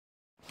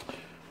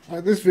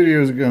This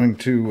video is going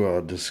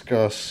to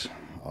discuss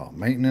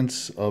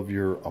maintenance of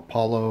your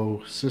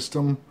Apollo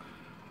system.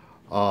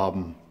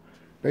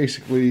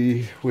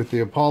 Basically, with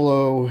the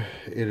Apollo,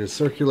 it is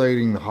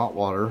circulating the hot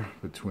water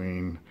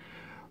between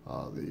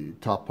the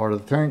top part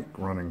of the tank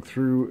running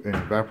through an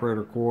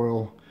evaporator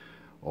coil,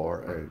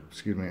 or a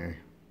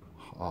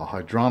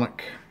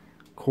hydronic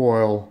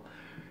coil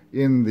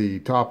in the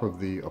top of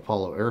the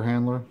Apollo air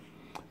handler,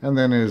 and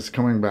then is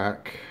coming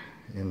back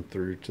in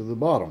through to the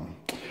bottom.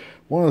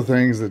 One of the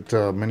things that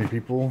many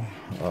people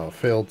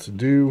fail to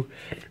do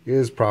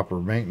is proper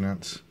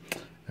maintenance.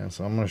 And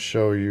so I'm going to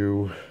show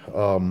you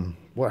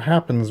what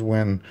happens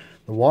when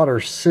the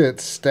water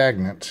sits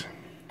stagnant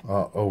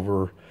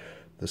over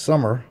the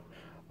summer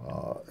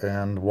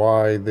and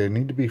why they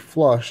need to be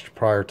flushed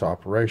prior to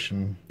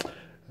operation,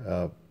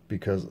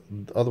 because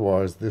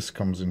otherwise this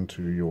comes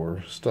into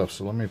your stuff.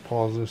 So let me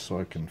pause this so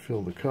I can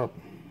fill the cup.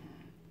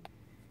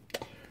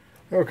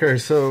 Okay,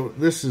 so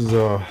this is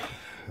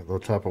the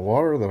type of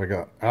water that I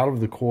got out of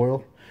the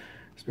coil.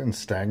 It's been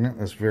stagnant.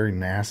 That's very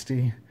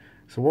nasty.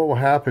 So what will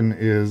happen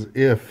is,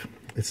 if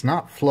it's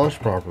not flushed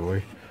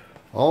properly,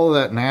 all of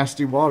that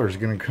nasty water is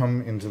going to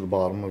come into the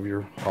bottom of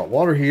your hot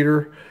water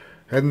heater,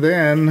 and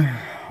then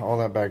all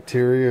that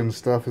bacteria and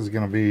stuff is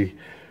going to be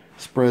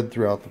spread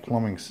throughout the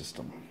plumbing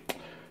system.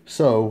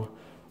 So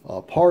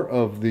part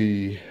of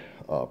the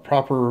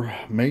proper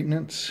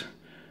maintenance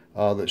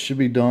that should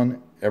be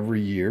done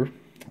every year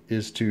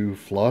is to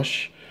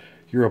flush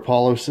your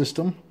Apollo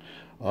system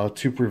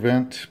to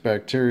prevent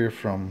bacteria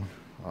from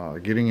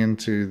getting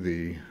into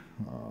the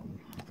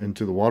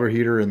water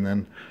heater and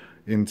then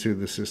into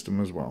the system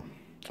as well.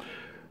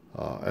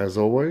 As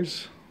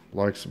always,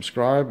 like,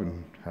 subscribe,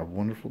 and have a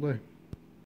wonderful day.